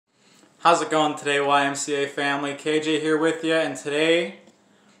How's it going today, YMCA family? KJ here with you, and today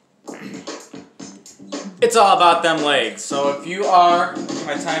it's all about them legs. So if you are,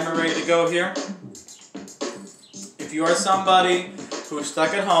 my timer ready to go here. If you are somebody who's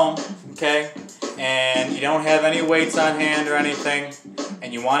stuck at home, okay, and you don't have any weights on hand or anything,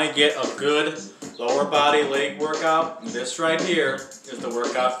 and you want to get a good lower body leg workout, this right here is the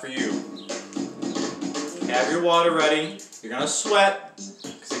workout for you. Have your water ready. You're going to sweat,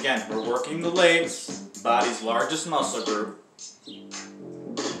 because again, we're working the legs, body's largest muscle group.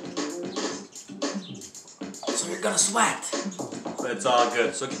 So you're going to sweat, but it's all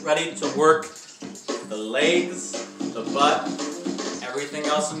good. So get ready to work the legs, the butt, everything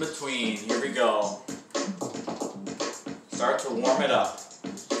else in between. Here we go. Start to warm it up.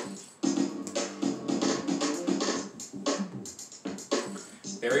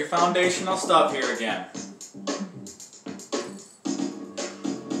 Very foundational stuff here again.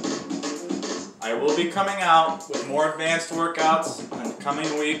 I will be coming out with more advanced workouts in the coming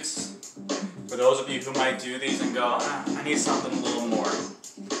weeks for those of you who might do these and go, I need something a little more.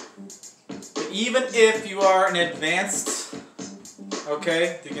 But even if you are an advanced,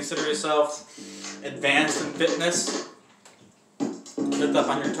 okay, if you consider yourself advanced in fitness, lift up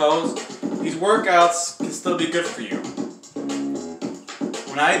on your toes, these workouts can still be good for you.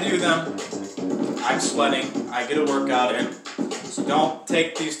 When I do them, I'm sweating, I get a workout in, so don't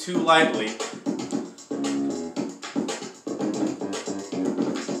take these too lightly.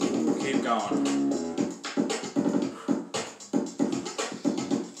 Keep going.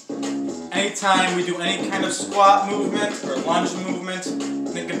 Anytime we do any kind of squat movement or lunge movement,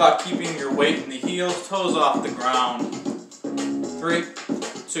 think about keeping your weight in the heels, toes off the ground. 3,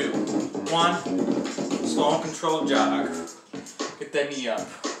 2, 1, slow and controlled jog. Get that knee up.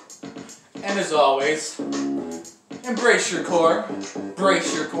 And as always, embrace your core,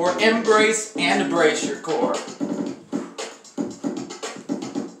 brace your core, embrace and brace your core.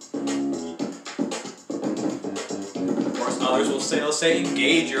 Of course, others will say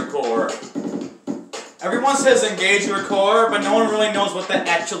engage your core. Everyone says engage your core, but no one really knows what that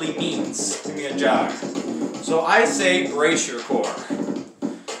actually means. Give me a jog. So I say brace your core.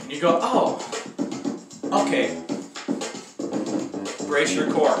 And you go, oh, okay. Brace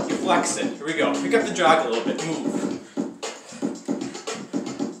your core. You flex it. Here we go. Pick up the jog a little bit. Move.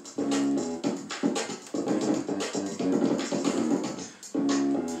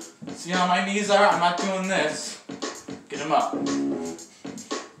 See how my knees are? I'm not doing this. Get them up.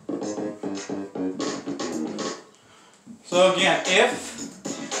 So again, if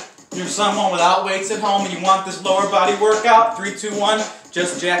you're someone without weights at home and you want this lower body workout, 3, 2, 1,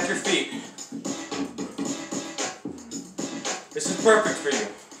 just jack your feet. This is perfect for you.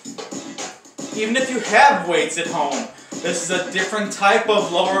 Even if you have weights at home, this is a different type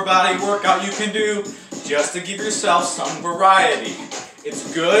of lower body workout you can do just to give yourself some variety.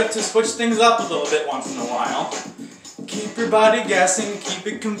 It's good to switch things up a little bit once in a while. Keep your body guessing, keep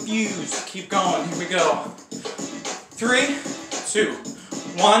it confused. Keep going, here we go. 3, 2,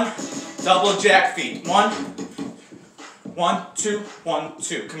 1, double jack feet. 1, 1, 2, 1,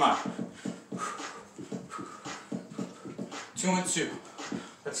 2. Come on. 2 and 2.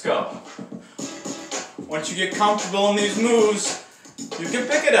 Let's go. Once you get comfortable in these moves, you can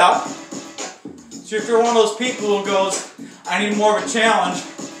pick it up. So if you're one of those people who goes, I need more of a challenge,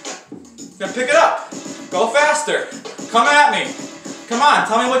 then pick it up. Go faster. Come at me. Come on,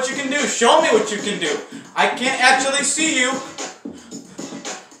 tell me what you can do. Show me what you can do. I can't actually see you,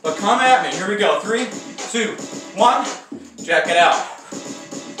 but come at me. Here we go. 3, 2, 1. Jack it out.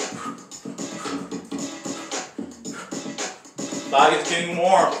 Body's getting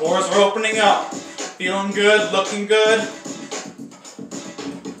warm. Pores are opening up. Feeling good, looking good.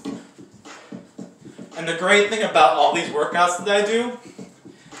 And the great thing about all these workouts that I do,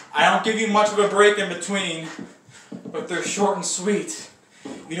 I don't give you much of a break in between, but they're short and sweet.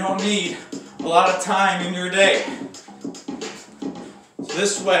 You don't need a lot of time in your day. So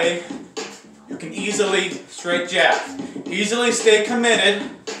this way, you can easily straight jack, easily stay committed,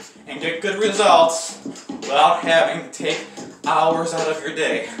 and get good results without having to take hours out of your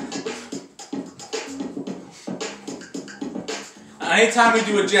day. Anytime we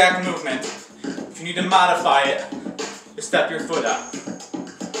do a jack movement, if you need to modify it, just step your foot out.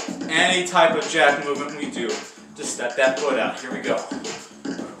 Any type of jack movement we do, just step that foot out. Here we go.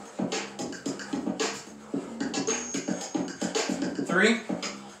 3,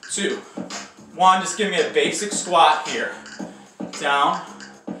 2, 1. Just give me a basic squat here. Down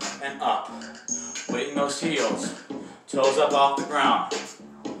and up. Weight in those heels. Toes up off the ground.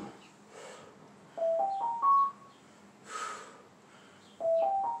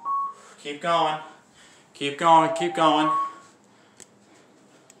 Keep going. Keep going, keep going.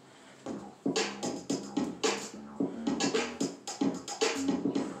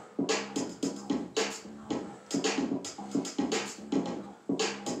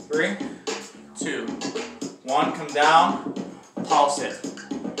 Three, 2, 1, come down, pulse it.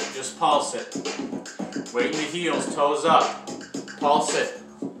 Just pulse it. Weight in the heels, toes up. Pulse it.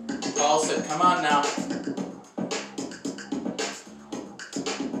 Pulse it. Come on now.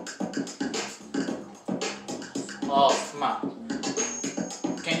 Pulse, come on.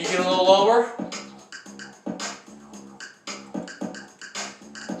 Can you get a little lower?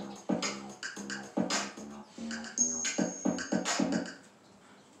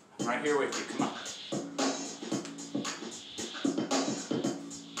 I'm right here with you, come on.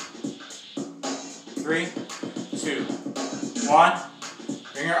 3, 2, 1.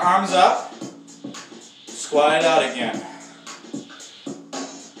 Bring your arms up. Squat it out again.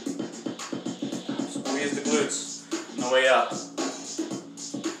 Squeeze the glutes on the way up.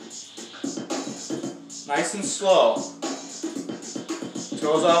 Nice and slow.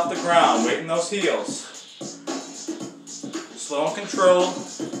 Toes off the ground. Weight in those heels. Slow and controlled.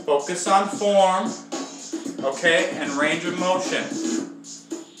 Focus on form. Okay? And range of motion.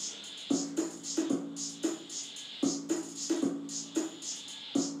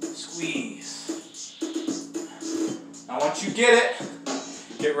 Now once you get it,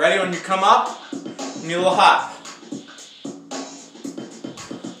 get ready when you come up, give me a little hop.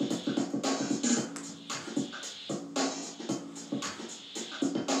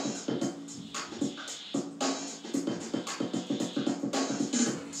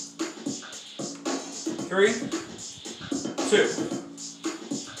 Three, 2,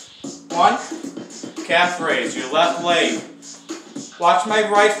 1, calf raise, your left leg. Watch my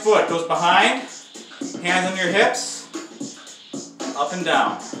right foot goes behind, hands on your hips. Up and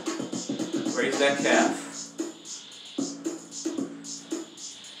down. Raise that calf.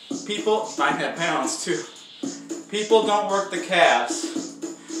 People, find that balance too. People don't work the calves,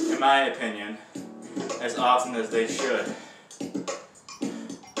 in my opinion, as often as they should.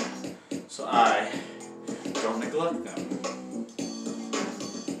 So I don't neglect them.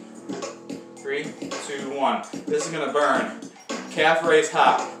 3, 2, 1. This is gonna burn. Calf raise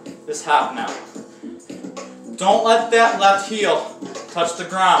hop. This hop now. Don't let that left heel touch the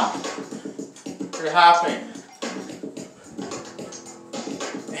ground. You're hopping.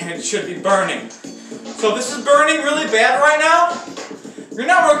 And it should be burning. So if this is burning really bad right now, you're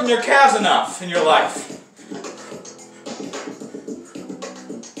not working your calves enough in your life.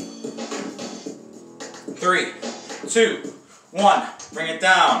 3, 2, 1. Bring it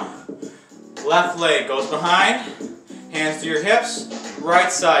down. Left leg goes behind. Hands to your hips.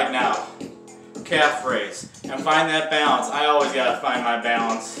 Right side now. Calf raise. And find that balance. I always gotta find my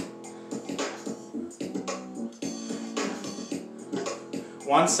balance.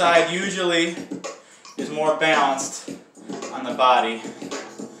 One side usually is more balanced on the body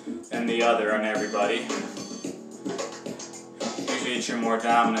than the other on everybody. Usually it's your more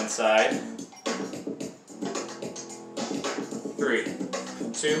dominant side. 3,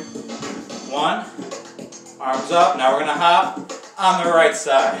 2, 1. Arms up. Now we're gonna hop on the right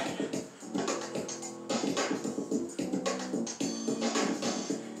side.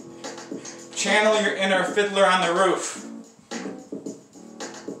 Channel your inner Fiddler on the Roof.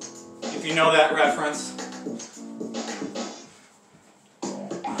 If you know that reference.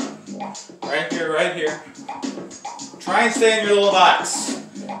 Right here, right here. Try and stay in your little box.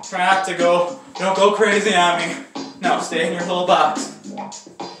 Try not to go, don't go crazy on me. No, stay in your little box.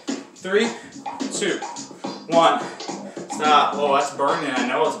 3, 2, 1. Stop. Oh, that's burning. I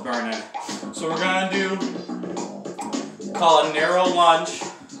know it's burning. So we're going to do, call it narrow lunge.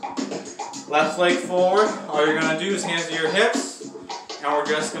 Left leg forward. All you're going to do is hands to your hips, and we're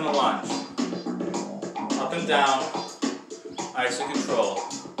just going to lunge. Up and down. Nice and controlled.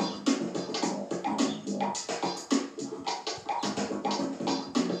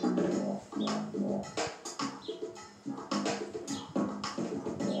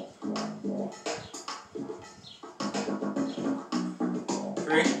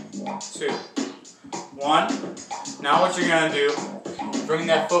 Three, 2, 1. Now what you're going to do, bring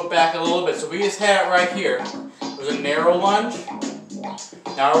that foot back a little bit. So we just had it right here. There's a narrow lunge.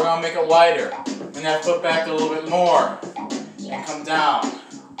 Now we're going to make it wider. Bring that foot back a little bit more. And come down.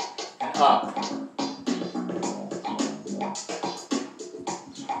 And up.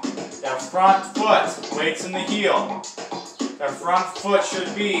 That front foot, weights in the heel. That front foot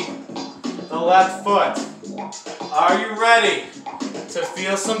should be the left foot. Are you ready to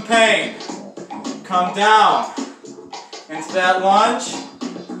feel some pain? Come down into that lunge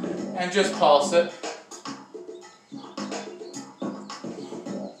and and just pulse it.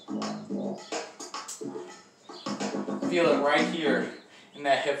 Feel it right here in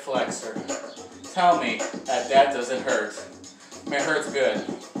that hip flexor. Tell me that that doesn't hurt. I mean, it hurts good.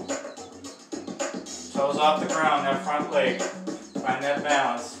 Toes off the ground, that front leg. Find that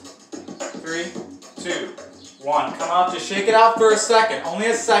balance. 3, 2, 1. Come out, just shake it out for a second. Only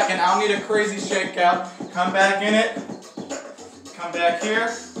a second. I don't need a crazy shake out. Come back in it. Come back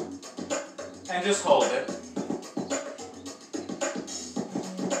here. And just hold it.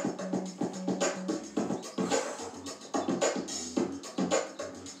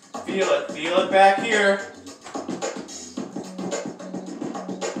 Feel it back here.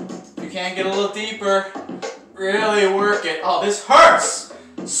 You can't get a little deeper. Really work it. Oh, this hurts.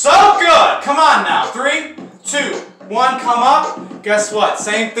 So good. Come on now. 3, 2, 1. Come up. Guess what?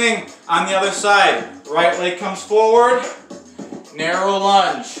 Same thing on the other side. Right leg comes forward. Narrow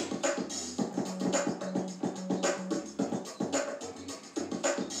lunge.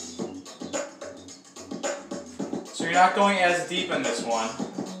 So you're not going as deep in this one.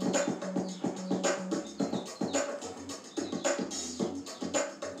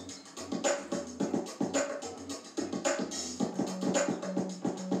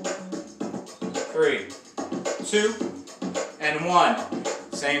 Three, 2, and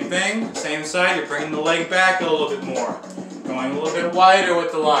 1. Same thing, same side. You're bringing the leg back a little bit more. Going a little bit wider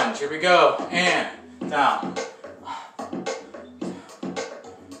with the lunge. Here we go. And down.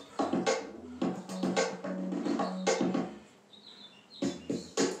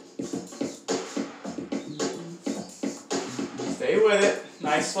 Stay with it.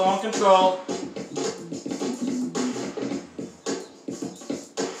 Nice, slow, and controlled.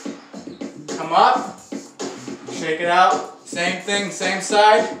 Come up. Shake it out. Same thing, same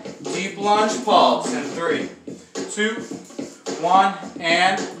side. Deep lunge, pulse. In 3, 2, 1,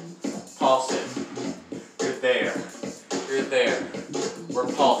 and pulse it. You're there. You're there.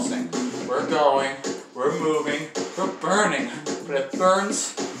 We're pulsing. We're going. We're moving. We're burning. But it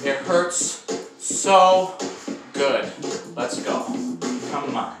burns. It hurts so good. Let's go.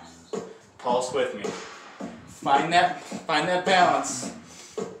 Come on. Pulse with me. Find that balance.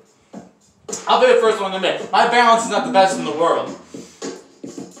 I'll be the first one to admit, my balance is not the best in the world.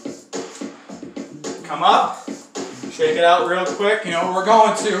 Come up, shake it out real quick. You know what we're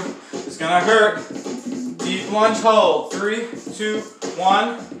going to. It's gonna hurt. Deep lunge hold. 3, 2,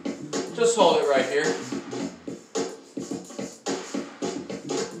 1. Just hold it right here.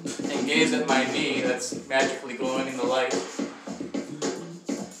 And gaze at my knee that's magically glowing in the light.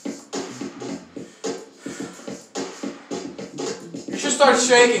 You should start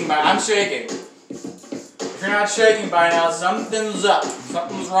shaking I'm shaking. If you're not shaking by now, something's up.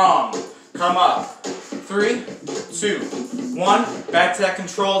 Something's wrong. Come up. 3, 2, 1. Back to that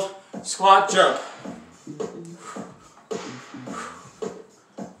controlled squat jump.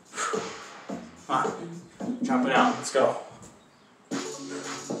 Come on. Jump it out. Let's go.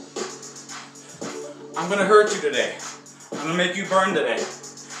 I'm gonna hurt you today. I'm gonna make you burn today.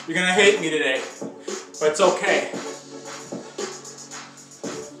 You're gonna hate me today. But it's okay.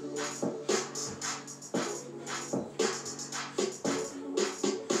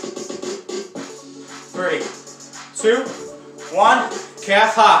 3, 2, 1.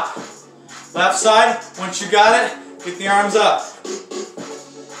 Calf hop. Left side. Once you got it, get the arms up.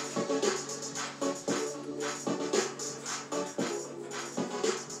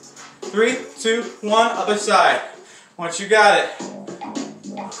 Three, 2, 1. Other side. Once you got it.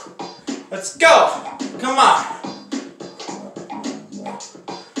 Let's go. Come on.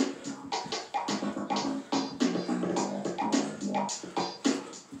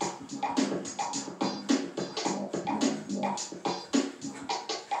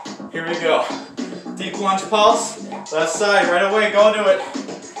 Here we go. Deep lunge pulse. Left side, right away, go to it.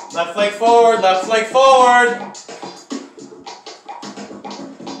 Left leg forward, left leg forward.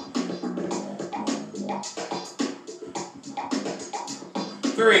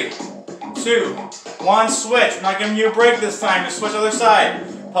 Three, 2, 1, switch. I'm not giving you a break this time, just switch other side.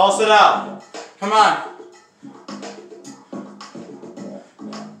 Pulse it out. Come on.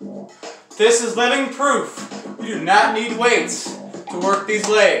 This is living proof. You do not need weights to work these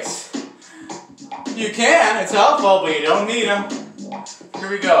legs. You can, it's helpful, but you don't need them. Here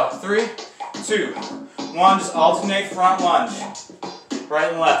we go. 3, 2, 1. Just alternate front lunge. Right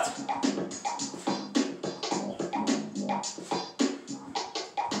and left.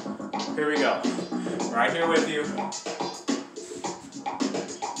 Here we go. Right here with you.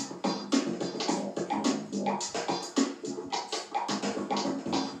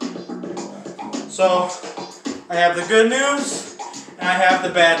 So, I have the good news and I have the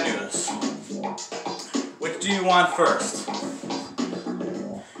bad news. Which do you want first?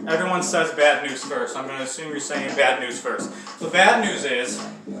 Everyone says bad news first. I'm going to assume you're saying bad news first. The bad news is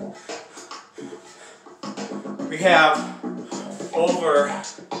we have a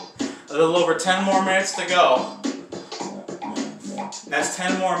little over 10 more minutes to go. And that's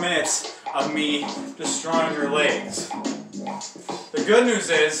 10 more minutes of me destroying your legs. The good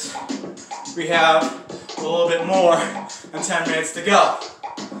news is we have a little bit more than 10 minutes to go.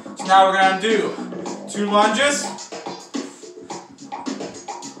 So now we're going to do 2 lunges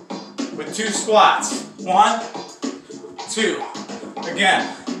with 2 squats. 1, 2.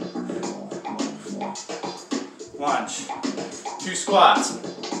 Again. Lunge. 2 squats.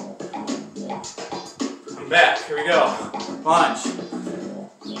 I'm back. Here we go. Lunge.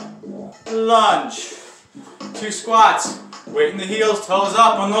 Lunge. 2 squats. Weight in the heels, toes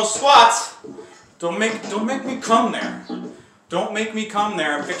up on those squats. Don't make me come there. Don't make me come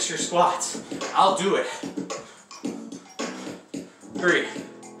there and fix your squats. I'll do it. 3,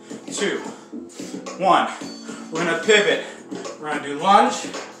 2, 1. We're gonna pivot. We're gonna do lunge,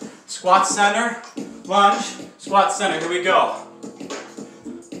 squat center, lunge, squat center. Here we go.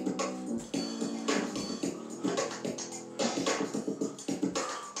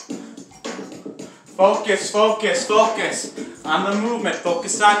 Focus, focus, focus on the movement.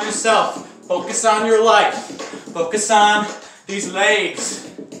 Focus on yourself. Focus on your life. Focus on these legs.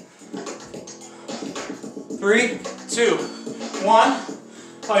 3, 2, 1.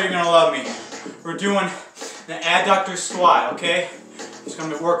 Oh, you're gonna love me. We're doing an adductor squat, okay? It's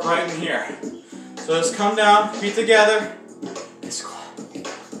gonna work right in here. So let's come down, feet together, and squat.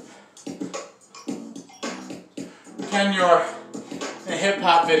 Pretend you're in a hip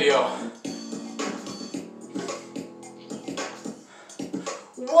hop video.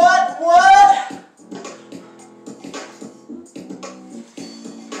 What?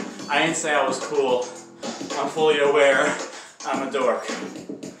 I didn't say I was cool. I'm fully aware I'm a dork.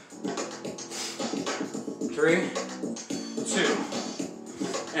 3, 2,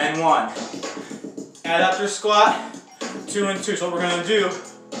 and 1. Adductor squat, 2 and 2. So what we're gonna do,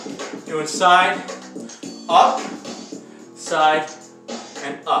 doing side, up, side,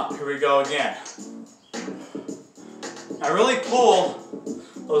 and up. Here we go again. Now really pull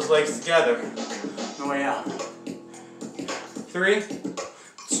those legs together on the way out. 3,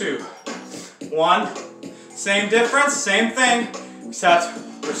 2, 1. Same difference, same thing, except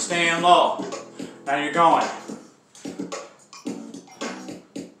we're staying low. Now you're going.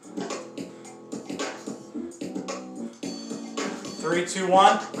 3, 2,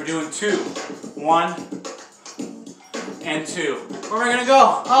 1. We're doing 2, 1, and 2. Where am I gonna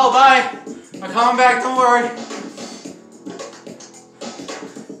go? Oh, bye. I'm coming back. Don't worry.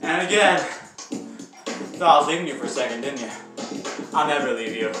 And again, thought I was leaving you for a second, didn't you? I'll never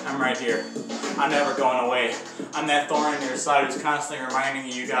leave you. I'm right here. I'm never going away. I'm that thorn in your side who's constantly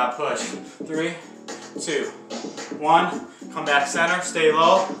reminding you gotta push. 3, 2, 1. Come back center, stay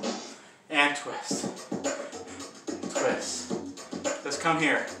low, and twist. Twist. Just come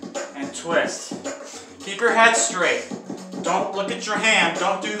here and twist. Keep your head straight. Don't look at your hand.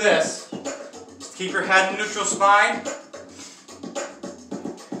 Don't do this. Just keep your head in neutral spine.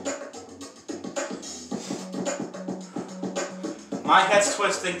 My head's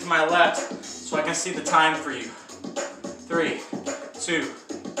twisting to my left so I can see the time for you. 3, 2,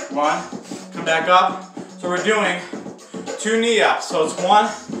 1. Come back up. So we're doing 2 knee ups. So it's 1,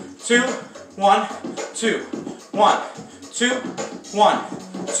 2, 1, 2, 1, 2, 1,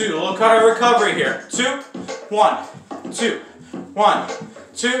 2. A little cardio recovery here. 2, 1, 2, 1,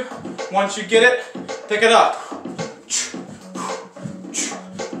 2. Once you get it, pick it up.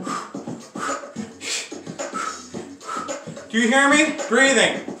 Do you hear me?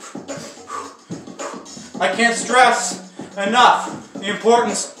 Breathing. I can't stress enough the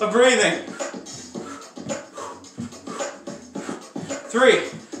importance of breathing. 3,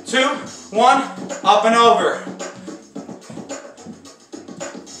 2, 1, up and over.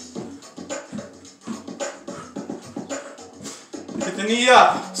 Get the knee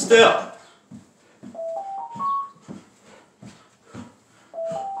up, still.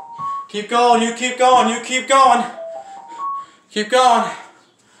 Keep going, you keep going, you keep going. Keep going.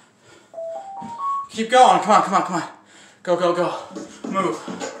 Keep going. Come on, come on, come on. Go, go, go. Move.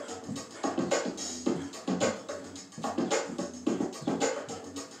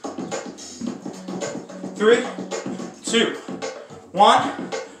 Three, 2,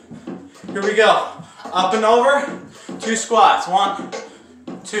 1. Here we go. Up and over. 2 squats. 1,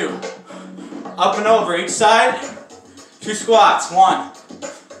 2. Up and over each side. 2 squats. 1,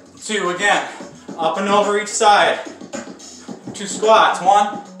 2. Again. Up and over each side. 2 2 squats.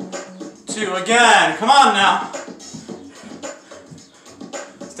 1, 2, again. Come on now.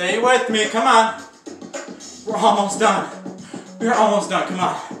 Stay with me, come on. We're almost done. We're almost done, come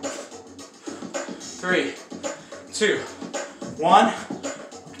on. 3, 2, 1,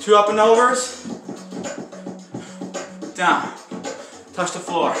 2 up and overs. Down. Touch the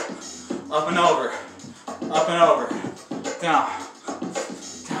floor. Up and over. Up and over. Down.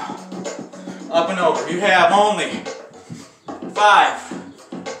 Down. Up and over. You have only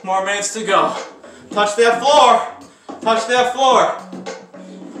 5 more minutes to go. Touch that floor. Touch that floor.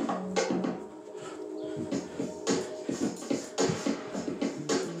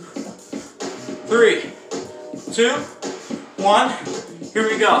 3, 2, 1. Here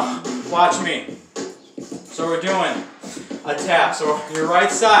we go. Watch me. So we're doing a tap. So your right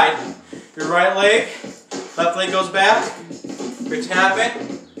side, your right leg, left leg goes back. You're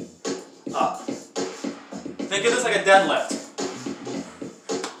tapping up. Think of this like a deadlift.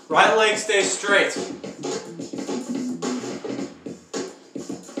 Right leg stays straight.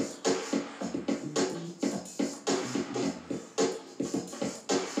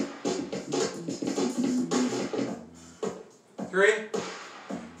 Three,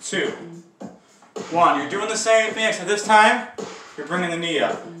 2, 1. You're doing the same thing, except this time you're bringing the knee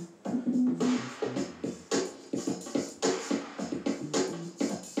up.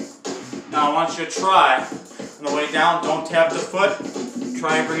 Now I want you to try, on the way down, don't tap the foot.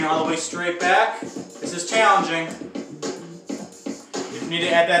 Try and bring it all the way straight back. This is challenging. If you need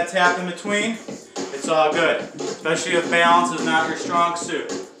to add that tap in between, it's all good. Especially if balance is not your strong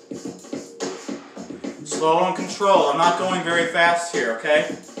suit. Slow and controlled. I'm not going very fast here, okay?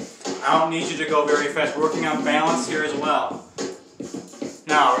 I don't need you to go very fast. We're working on balance here as well.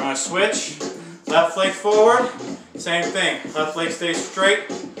 Now we're going to switch. Left leg forward. Same thing. Left leg stays straight.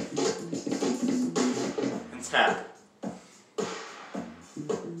 And tap.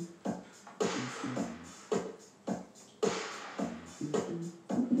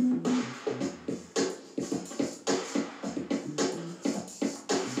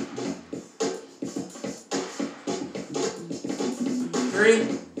 Three,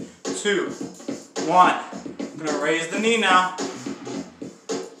 2, 1. I'm going to raise the knee now.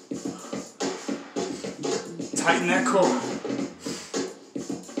 Tighten that core.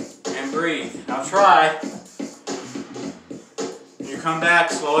 And breathe. Now try. When you come back,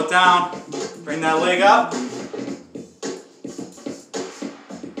 slow it down. Bring that leg up.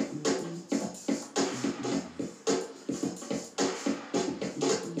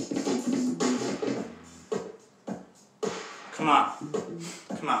 Come on.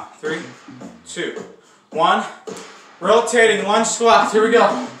 Come on. 3, 2, 1. Rotating lunge squats. Here we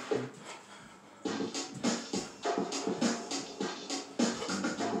go.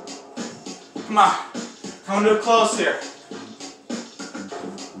 Come on. Coming to a close here.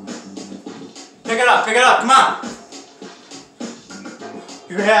 Pick it up. Pick it up. Come on.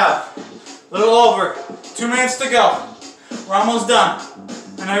 You have a little over 2 minutes to go. We're almost done.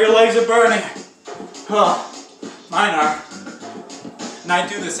 I know your legs are burning. Oh, mine are. And I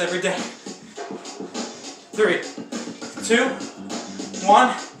do this every day. 3, 2,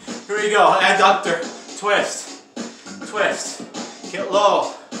 1. Here we go. Adductor. Twist. Twist. Get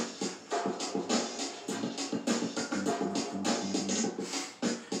low.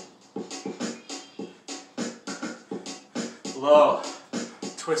 Low.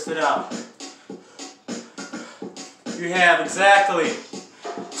 Twist it out. You have exactly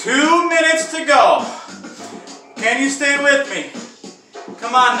 2 minutes to go. Can you stay with me?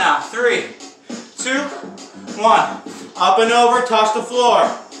 Come on now. 3, 2, 1. Up and over, touch the floor.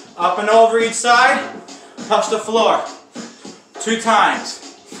 Up and over each side, touch the floor. 2 times.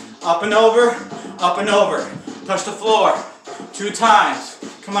 Up and over, touch the floor. 2 times.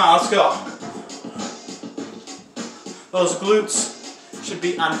 Come on, let's go. Those glutes should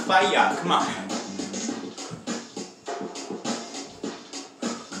be on fire. Come on.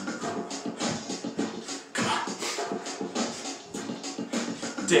 Come on.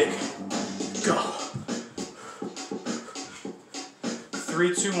 Dig. Go.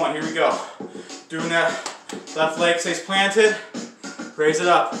 3, 2, 1. Here we go. Doing that. Left leg stays planted. Raise it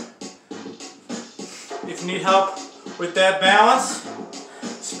up. If you need help with that balance,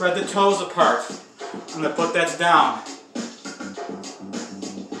 spread the toes apart on the foot that's down.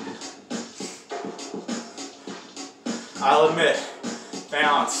 I'll admit,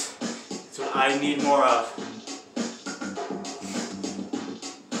 balance is what I need more of.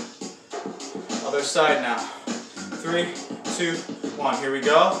 Other side now. 3, 2, 1. Here we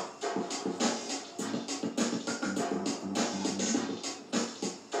go.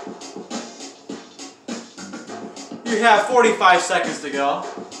 You have 45 seconds to go.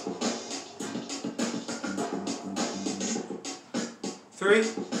 3,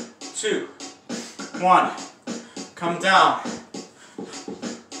 2, 1. Come down.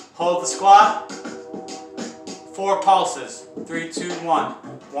 Hold the squat. 4 pulses. 3, 2, 1.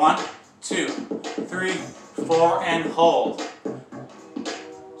 1, 2, 3, 4, and hold.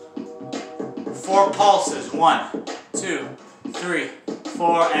 4 pulses. 1, 2, 3,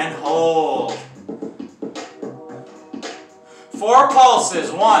 4, and hold. 4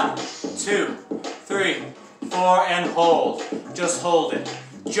 pulses. 1, 2, 3, 4, and hold. Just hold it.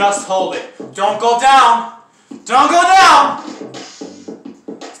 Just hold it. Don't go down. Don't go down.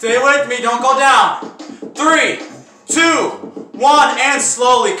 Stay with me. Don't go down. 3, 2, 1, and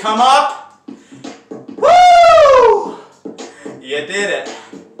slowly come up. Woo! You did it.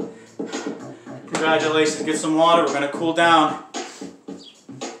 Congratulations. Get some water. We're going to cool down.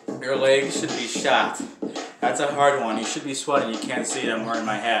 Your legs should be shot. That's a hard one. You should be sweating. You can't see it. I'm wearing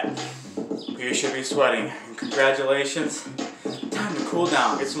my hat. But you should be sweating. Congratulations. Time to cool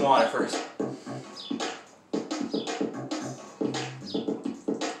down. Get some water first.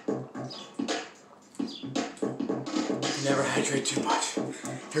 Never hydrate too much.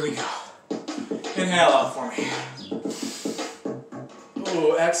 Here we go. Inhale out for me.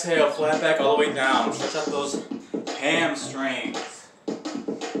 Ooh, exhale, flat back all the way down. Stretch out those hamstrings.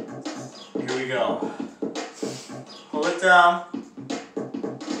 Here we go. Hold it down.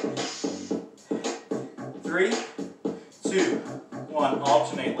 3, 2, 1.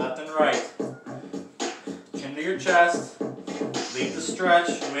 Alternate left and right. Chin to your chest. Lead the stretch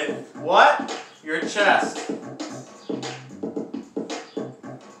with what? Your chest.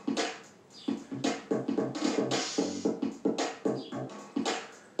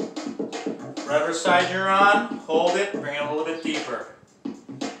 Whatever side you're on, hold it, bring it a little bit deeper.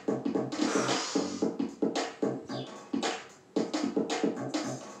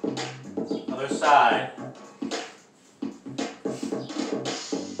 Other side.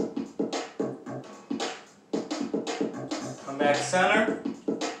 Come back center.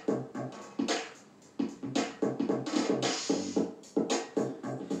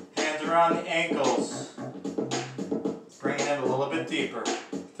 Hands around the ankles. Bring it a little bit deeper.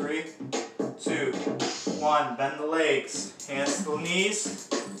 3, 2, 1. Bend the legs. Hands to the knees.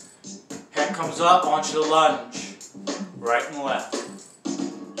 Head comes up. I want you to lunge. Right and left.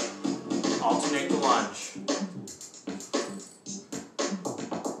 Alternate the lunge.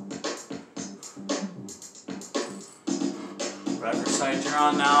 Whatever side you're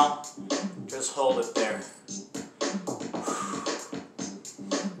on now, just hold it there.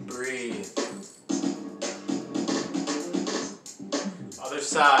 Breathe. Other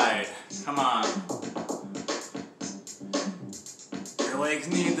side. Come on. Your legs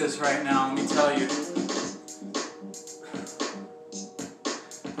need this right now, let me tell you.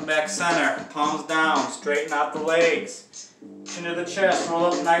 Come back center. Palms down. Straighten out the legs. Chin to the chest. Roll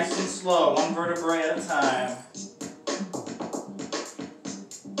up nice and slow. 1 vertebrae at a time.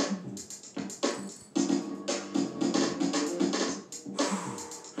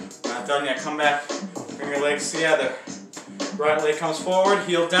 Not done yet. Come back. Bring your legs together. Right leg comes forward.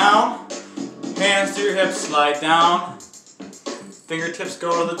 Heel down. Hands to your hips. Slide down. Fingertips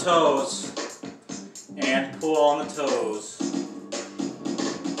go to the toes. And pull on the toes.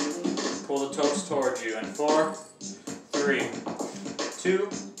 Pull the toes towards you. And 4, 3, 2,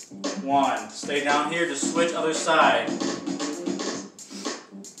 1. Stay down here. Just switch other side.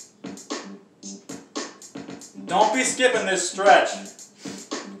 Don't be skipping this stretch.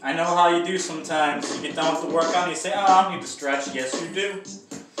 I know how you do sometimes. You get done with the workout and you say, oh, I don't need to stretch. Yes, you do.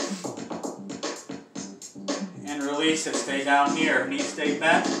 And release it. Stay down here. Knees stay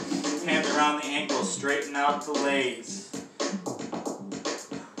bent. Hands around the ankles. Straighten out the legs.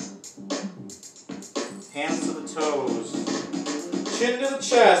 Hands to the toes. Chin to the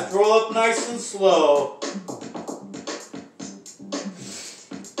chest. Roll up nice and slow.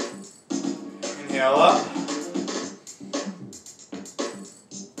 Inhale up.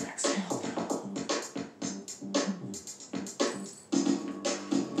 Exhale.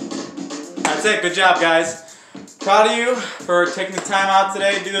 That's it. Good job, guys. Proud of you for taking the time out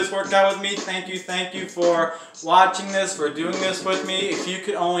today to do this workout with me. Thank you for watching this, for doing this with me. If you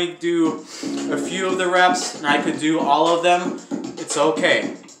could only do a few of the reps and I could do all of them, it's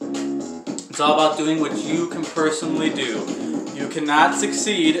okay. It's all about doing what you can personally do. You cannot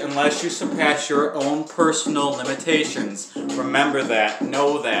succeed unless you surpass your own personal limitations. Remember that.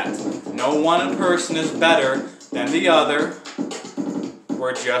 Know that. No one person is better than the other.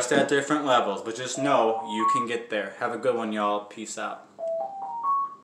 We're just at different levels, but just know you can get there. Have a good one, y'all. Peace out.